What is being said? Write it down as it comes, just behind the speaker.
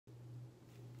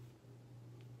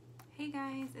Hey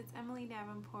guys, it's Emily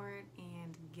Davenport,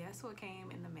 and guess what came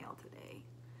in the mail today?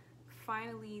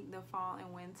 Finally, the fall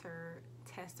and winter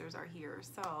testers are here.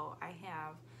 So I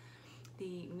have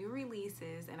the new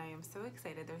releases, and I am so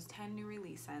excited. There's 10 new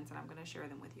release scents, and I'm going to share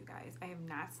them with you guys. I have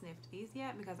not sniffed these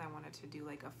yet because I wanted to do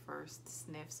like a first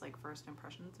sniffs, like first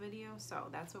impressions video. So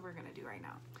that's what we're going to do right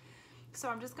now. So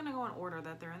I'm just going to go in order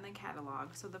that they're in the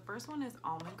catalog. So the first one is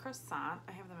Almond Croissant.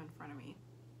 I have them in front of me.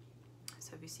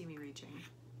 So if you see me reaching.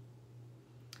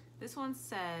 This one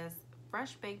says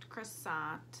fresh baked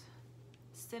croissant,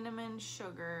 cinnamon,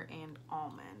 sugar, and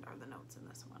almond are the notes in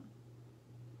this one.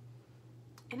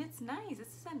 And it's nice. This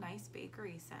is a nice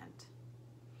bakery scent.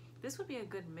 This would be a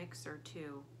good mixer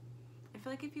too. I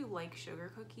feel like if you like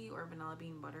sugar cookie or vanilla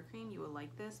bean buttercream, you would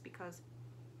like this because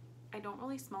I don't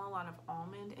really smell a lot of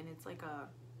almond, and it's like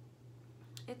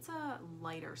it's a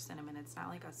lighter cinnamon. It's not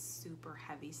like a super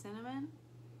heavy cinnamon.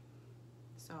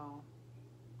 So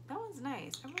that one's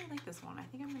nice. I really like this one. I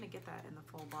think I'm gonna get that in the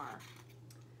full bar.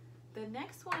 The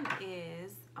next one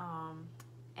is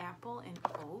apple and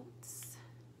oats.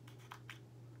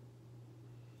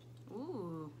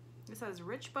 Ooh, it says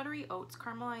rich buttery oats,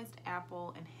 caramelized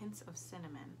apple, and hints of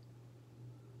cinnamon.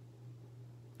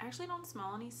 I actually don't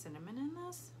smell any cinnamon in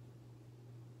this.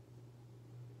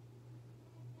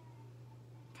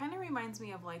 Kind of reminds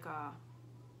me of like a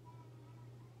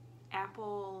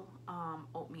apple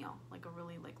oatmeal, like a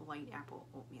really like light apple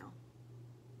oatmeal.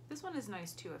 This one is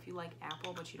nice too if you like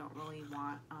apple but you don't really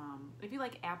want if you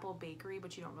like apple bakery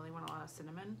but you don't really want a lot of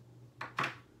cinnamon.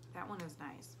 That one is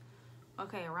nice.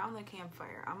 Okay, around the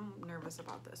campfire. I'm nervous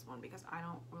about this one because I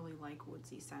don't really like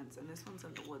woodsy scents, and this one's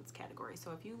in the woods category.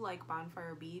 So if you like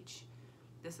Bonfire Beach,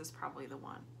 this is probably the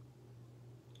one.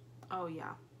 Oh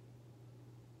yeah.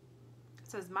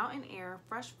 It says mountain air,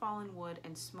 fresh fallen wood,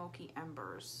 and smoky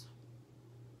embers.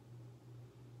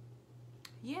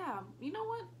 Yeah, you know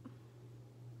what?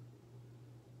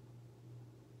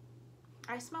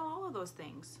 I smell all of those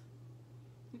things.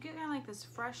 You get kind of like this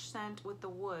fresh scent with the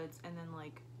woods, and then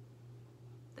like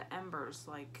the embers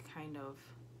like kind of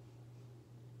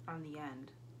on the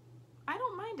end. I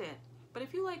don't mind it, but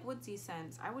if you like woodsy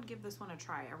scents, I would give this one a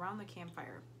try. Around the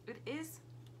campfire. It is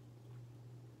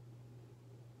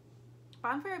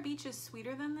Bonfire Beach is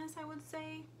sweeter than this, I would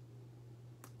say.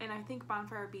 And I think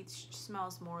Bonfire Beach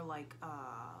smells more like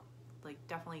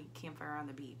definitely campfire on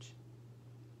the beach.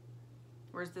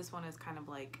 Whereas this one is kind of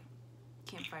like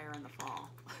campfire in the fall.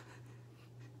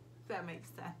 If that makes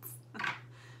sense.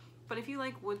 But if you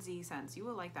like woodsy scents, you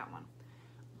will like that one.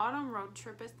 Autumn Road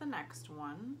Trip is the next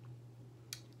one.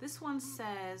 This one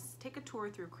says, take a tour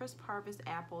through crisp harvest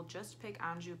apple, just pick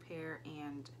Anjou pear,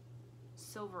 and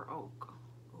silver oak.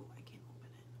 Oh, I can't open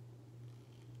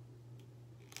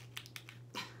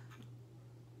it.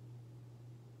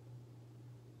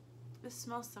 This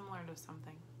smells similar to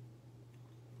something.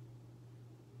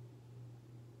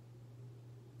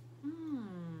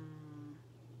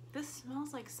 This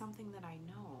smells like something that I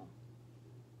know.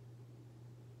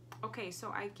 Okay, so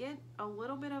I get a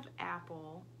little bit of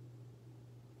apple.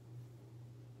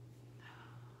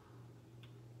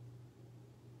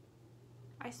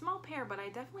 I smell pear, but I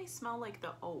definitely smell like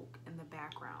the oak in the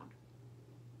background.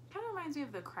 Kind of reminds me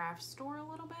of the craft store a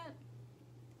little bit.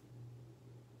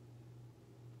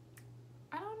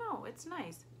 I don't know, it's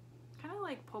nice. Kind of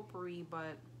like potpourri,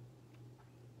 but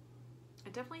I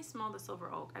definitely smell the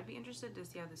silver oak. I'd be interested to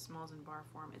see how this smells in bar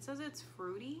form. It says it's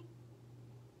fruity.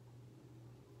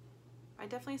 I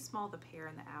definitely smell the pear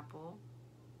and the apple.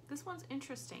 This one's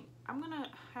interesting. I'm gonna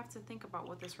have to think about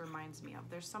what this reminds me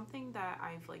of. There's something that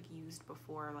I've like used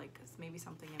before, like maybe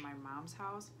something in my mom's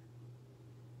house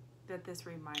that this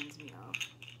reminds me of.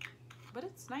 But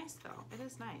it's nice though. It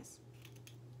is nice.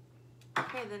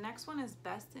 Okay, the next one is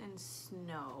Best in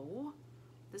Snow.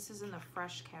 This is in the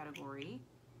fresh category.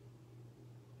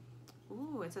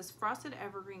 Ooh, it says frosted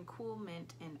evergreen, cool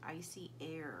mint, and icy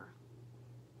air.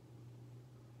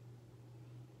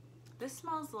 This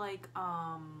smells like,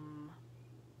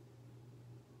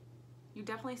 you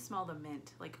definitely smell the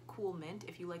mint, like cool mint.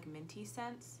 If you like minty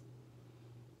scents,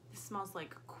 this smells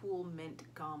like cool mint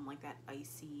gum, like that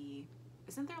icy.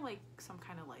 Isn't there like some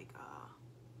kind of like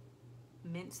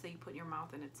mints that you put in your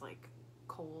mouth and it's like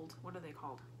cold? What are they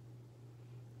called?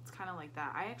 It's kind of like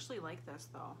that. I actually like this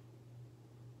though.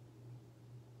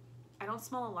 I don't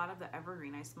smell a lot of the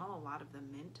evergreen. I smell a lot of the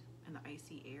mint and the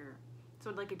icy air.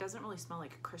 So like it doesn't really smell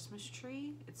like a Christmas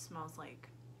tree. It smells like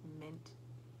mint,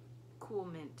 cool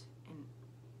mint, and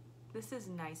this is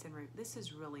nice and this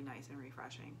is really nice and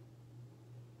refreshing.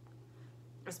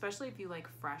 Especially if you like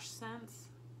fresh scents.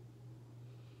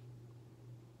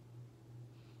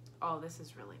 Oh, this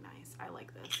is really nice. I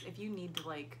like this. If you need to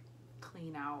like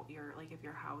clean out your, like if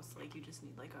your house, like you just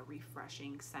need like a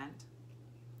refreshing scent,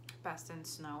 best in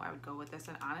snow, I would go with this.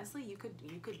 And honestly, you could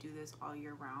do this all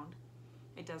year round.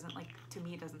 It doesn't, like, to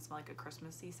me, it doesn't smell like a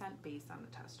Christmassy scent based on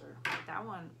the tester. That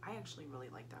one, I actually really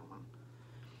like that one.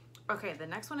 Okay, the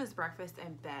next one is breakfast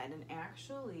in bed. And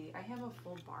actually, I have a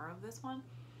full bar of this one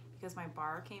because my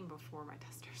bar came before my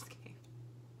testers came.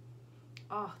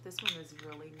 Oh, this one is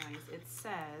really nice. It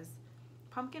says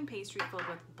pumpkin pastry filled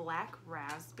with black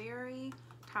raspberry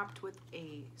topped with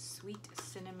a sweet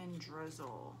cinnamon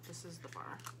drizzle. This is the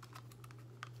bar.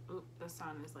 Oop, the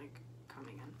sun is like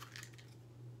coming in.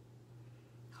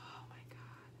 Oh my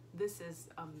god. This is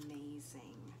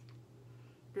amazing.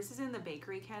 This is in the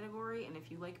bakery category, and if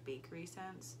you like bakery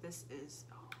scents, this is,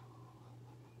 oh.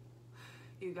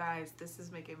 You guys, this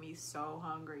is making me so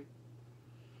hungry.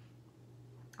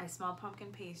 I smell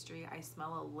pumpkin pastry. I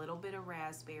smell a little bit of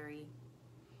raspberry,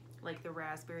 like the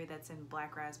raspberry that's in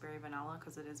black raspberry vanilla,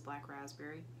 because it is black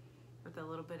raspberry, with a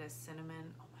little bit of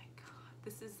cinnamon. Oh my god,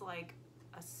 this is like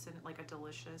a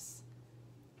delicious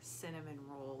cinnamon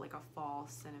roll, like a fall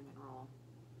cinnamon roll.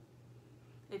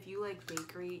 If you like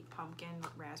bakery, pumpkin,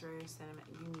 raspberry, cinnamon,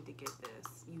 you need to get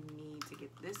this. You need to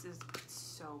get this. Is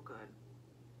so good.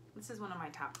 This is one of my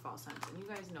top fall scents, and you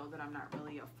guys know that I'm not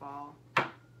really a fall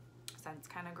scents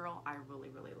kind of girl. I really,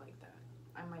 really like that.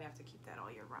 I might have to keep that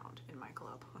all year round in my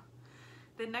club.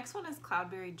 The next one is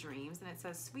Cloudberry Dreams, and it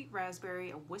says sweet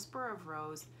raspberry, a whisper of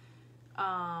rose,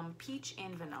 peach,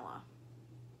 and vanilla.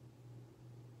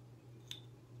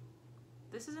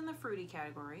 This is in the fruity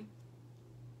category.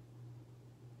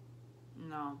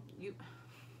 No, you...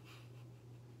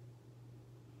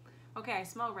 Okay, I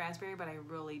smell raspberry, but I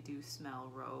really do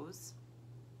smell rose.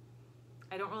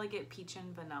 I don't really get peach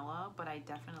and vanilla, but I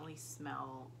definitely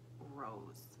smell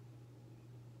rose.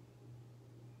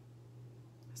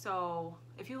 So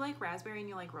if you like raspberry and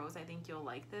you like rose, I think you'll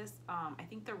like this. I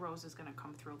think the rose is gonna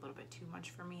come through a little bit too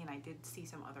much for me, and I did see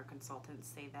some other consultants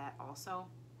say that also.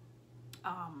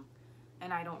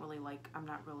 And I don't really like, I'm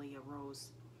not really a rose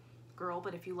girl,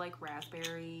 but if you like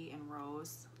raspberry and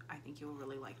rose, I think you'll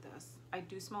really like this. I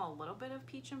do smell a little bit of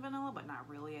peach and vanilla, but not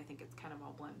really. I think it's kind of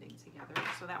all blending together.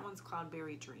 So that one's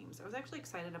Cloudberry Dreams. I was actually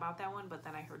excited about that one, but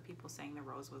then I heard people saying the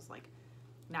rose was like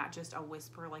not just a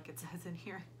whisper like it says in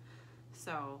here.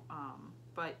 So,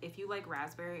 but if you like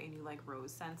raspberry and you like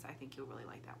rose scents, I think you'll really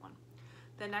like that one.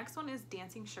 The next one is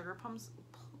Dancing Sugar Plums,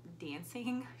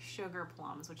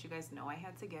 which you guys know I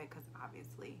had to get because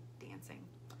obviously dancing.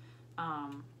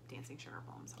 Dancing Sugar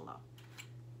Plums, hello.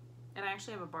 And I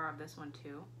actually have a bar of this one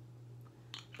too,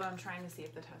 but I'm trying to see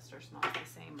if the tester smells the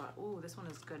same, but ooh, this one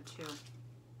is good too.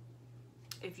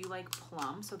 If you like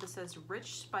plum, so this says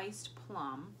rich spiced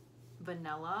plum,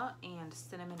 vanilla, and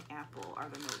cinnamon apple are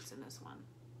the notes in this one.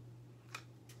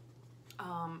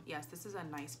 Yes, this is a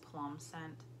nice plum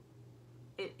scent.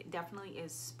 It definitely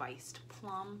is spiced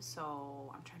plum,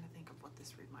 so I'm trying to think of what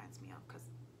this reminds me of, because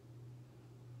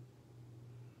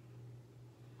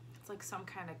it's like some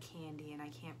kind of candy, and I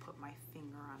can't put my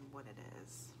finger on what it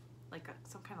is. Like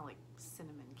some kind of like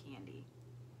cinnamon candy,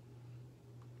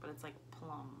 but it's like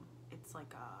plum. It's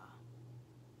like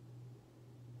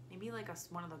maybe like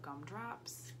one of the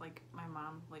gumdrops. Like my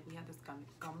mom, like we had this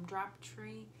gumdrop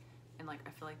tree, and like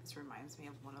I feel like this reminds me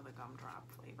of one of the gumdrop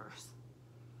flavors.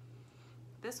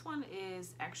 This one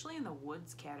is actually in the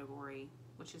woods category,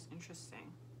 which is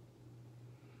interesting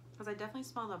because I definitely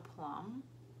smell the plum.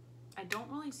 I don't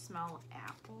really smell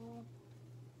apple.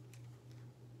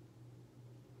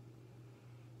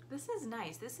 This is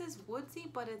nice. This is woodsy,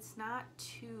 but it's not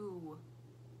too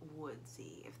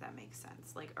woodsy, if that makes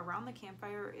sense. Like Around the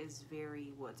Campfire is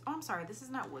very woods. Oh, I'm sorry. This is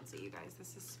not woodsy, you guys.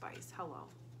 This is spice. Hello.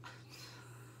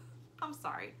 I'm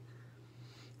sorry.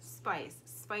 Spice.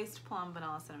 Spiced plum,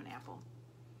 vanilla, cinnamon, apple.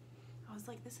 I was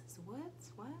like, this is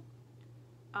woods? What?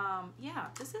 Yeah,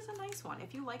 this is a nice one.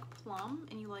 If you like plum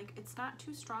and you like, it's not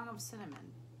too strong of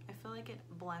cinnamon. I feel like it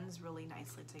blends really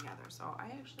nicely together. So I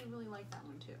actually really like that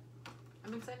one too.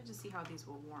 I'm excited to see how these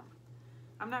will warm.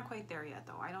 I'm not quite there yet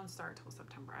though. I don't start till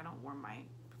September. I don't warm my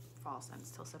fall scents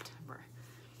till September.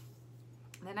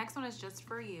 The next one is Just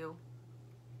For You.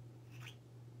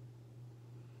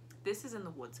 This is in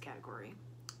the woods category.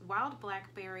 Wild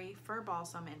blackberry, fir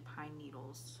balsam, and pine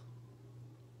needles.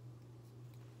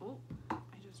 Oh, I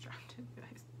just dropped it,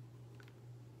 guys.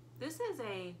 This is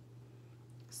a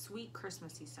sweet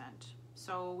Christmassy scent.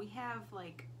 So we have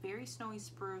like very snowy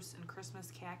spruce and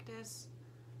Christmas cactus.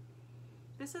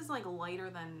 This is like lighter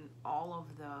than all of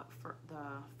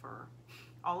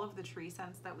all of the tree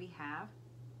scents that we have.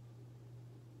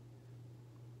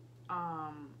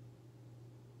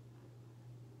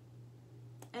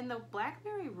 And the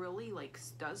blackberry really like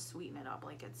does sweeten it up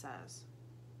like it says.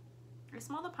 I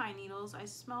smell the pine needles. I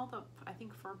smell the, I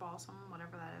think, fir balsam,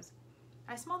 whatever that is.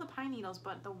 I smell the pine needles,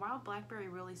 but the wild blackberry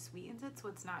really sweetens it, so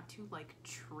it's not too like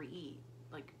tree-y.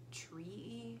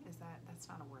 Is that, that's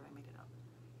not a word, I made it up.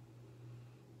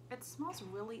 It smells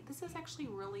really, this is actually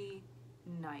really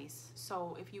nice.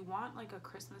 So if you want like a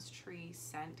Christmas tree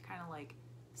scent, kind of like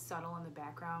subtle in the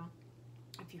background,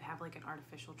 if you have like an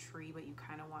artificial tree but you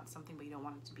kind of want something but you don't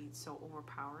want it to be so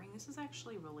overpowering, this is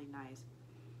actually really nice.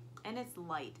 And it's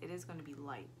light. It is going to be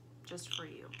light just for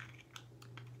you.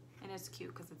 And it's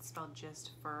cute because it's spelled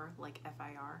just fir, like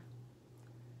F-I-R.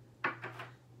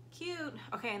 Cute.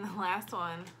 Okay, and the last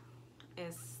one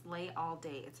is Slay All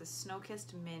Day. It's a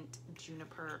snow-kissed mint,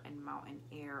 juniper, and mountain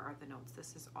air are the notes.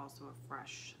 This is also a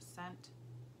fresh scent.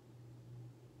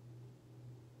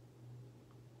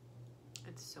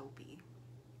 It's soapy.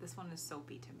 This one is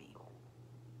soapy to me.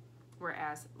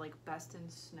 Whereas like Best in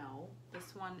Snow,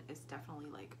 this one is definitely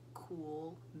like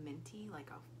cool, minty, like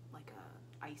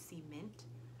a icy mint.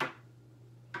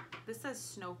 This says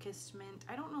snow-kissed mint.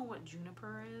 I don't know what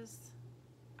juniper is.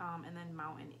 And then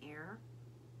mountain air.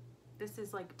 This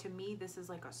is like, to me, this is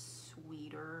like a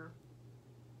sweeter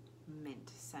mint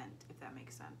scent, if that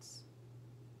makes sense.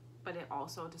 But it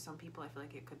also, to some people, I feel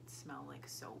like it could smell like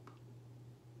soap.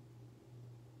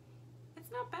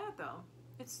 It's not bad though.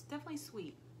 It's definitely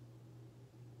sweet.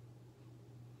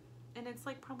 And it's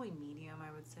like probably medium,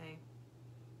 I would say.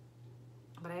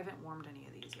 But I haven't warmed any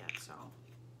of these yet, so.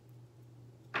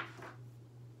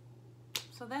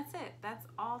 So that's it. That's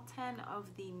all 10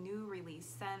 of the new release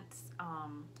scents.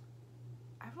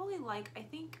 I really like, I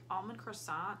think Almond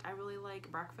Croissant, I really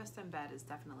like. Breakfast in Bed is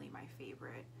definitely my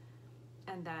favorite.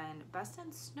 And then Best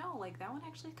in Snow, like that one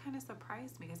actually kind of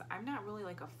surprised me because I'm not really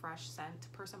like a fresh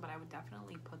scent person, but I would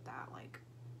definitely put that like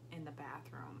in the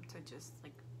bathroom to just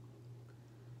like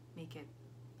make it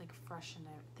like freshen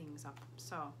things up.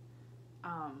 So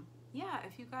yeah,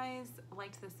 if you guys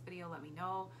liked this video, let me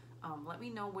know. Let me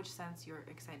know which scents you're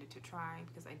excited to try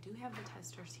because I do have the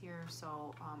testers here.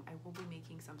 So I will be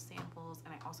making some samples,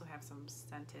 and I also have some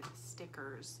scented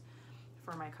stickers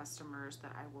for my customers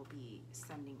that I will be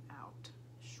sending out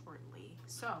shortly.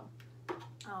 So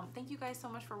thank you guys so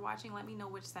much for watching. Let me know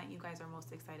which scent you guys are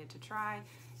most excited to try,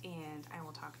 and I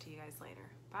will talk to you guys later.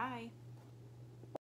 Bye.